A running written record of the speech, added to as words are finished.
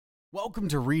Welcome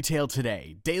to Retail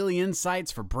Today, daily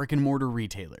insights for brick and mortar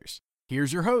retailers.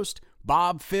 Here's your host,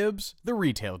 Bob Phibbs, the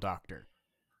Retail Doctor.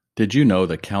 Did you know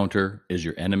the counter is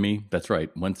your enemy? That's right.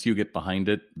 Once you get behind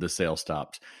it, the sale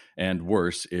stops. And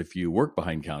worse, if you work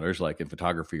behind counters, like in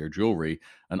photography or jewelry,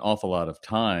 an awful lot of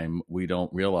time we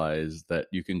don't realize that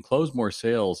you can close more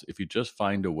sales if you just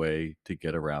find a way to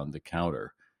get around the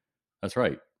counter. That's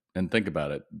right. And think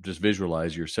about it. Just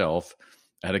visualize yourself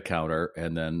at a counter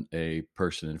and then a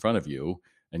person in front of you,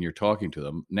 and you're talking to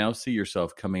them. Now see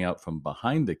yourself coming out from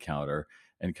behind the counter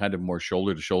and kind of more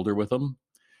shoulder to shoulder with them.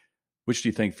 Which do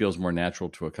you think feels more natural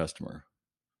to a customer?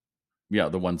 Yeah,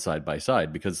 the one side by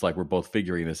side, because it's like we're both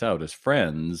figuring this out as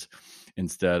friends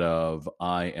instead of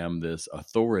I am this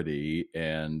authority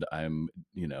and I'm,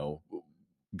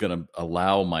 going to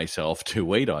allow myself to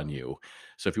wait on you.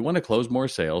 So if you want to close more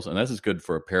sales, and this is good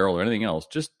for apparel or anything else,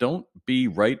 just don't be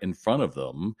right in front of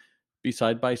them, be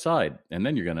side by side. And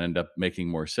then you're going to end up making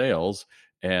more sales.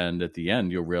 And at the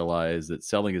end, you'll realize that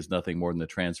selling is nothing more than the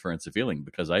transference of feeling.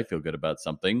 Because I feel good about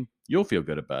something, you'll feel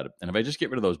good about it. And if I just get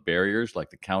rid of those barriers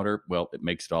like the counter, well, it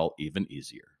makes it all even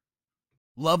easier.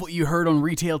 Love what you heard on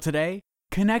Retail Today?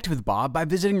 Connect with Bob by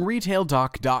visiting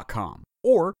retaildoc.com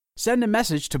or send a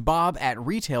message to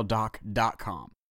bob@retaildoc.com.